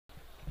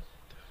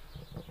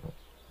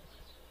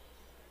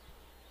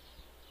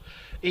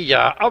Y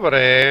ya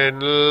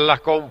abren las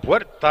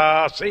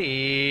compuertas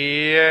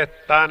y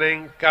están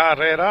en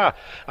carrera.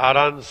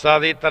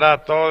 Aranzadi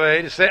trató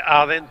de irse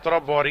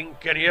adentro,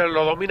 Borinqueneer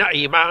lo domina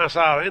y más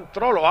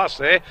adentro lo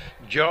hace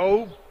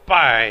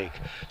Pike.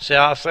 Se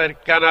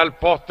acercan al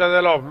poste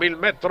de los 1000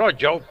 metros.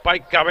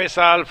 Pike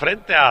cabeza al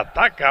frente,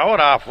 ataca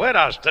ahora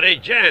afuera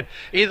Gent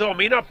y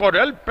domina por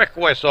el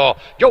pescuezo.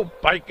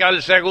 Pike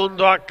al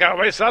segundo a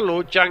cabeza,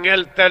 luchan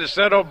el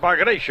tercero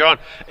Bagration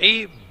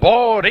y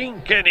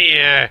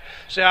Borinqueneer.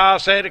 Se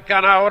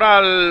acercan ahora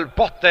al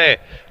poste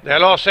de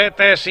los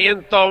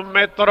 700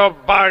 metros.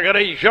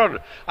 Bagration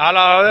a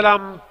la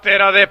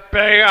delantera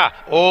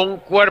despega un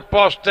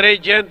cuerpo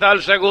Gent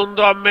al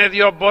segundo a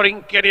medio,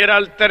 Borinqueneer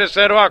al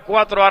tercero a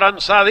 4.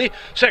 Aranzadi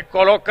se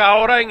coloca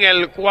ahora en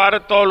el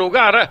cuarto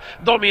lugar,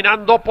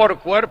 dominando por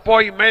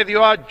cuerpo y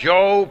medio a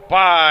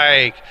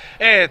Pike.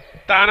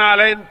 Están a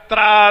la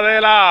entrada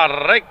de la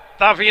recta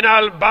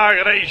final.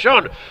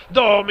 Bagration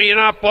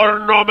domina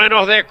por no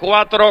menos de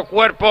 4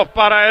 cuerpos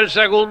para el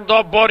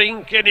segundo.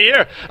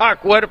 Borinqueneer a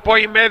cuerpo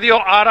y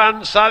medio.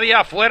 Aranzadi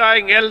afuera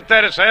en el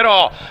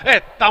tercero.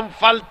 Están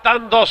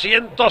faltando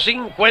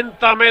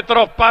 150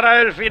 metros para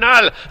el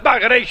final.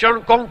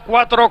 Bagration con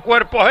 4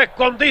 cuerpos.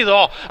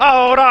 Escondido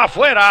ahora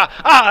afuera,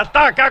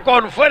 ataca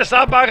con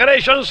fuerza.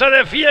 Bagration se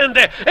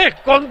defiende.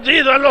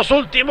 Escondido en los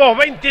últimos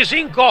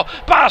 25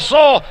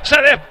 pasó, se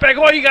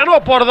despegó y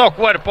ganó por 2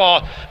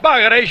 cuerpos.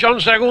 Bagration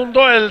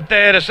segundo, el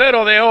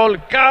tercero de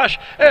All Cash,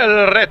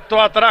 el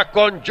resto atrás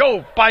con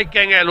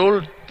Pike en el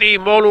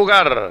último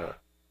lugar.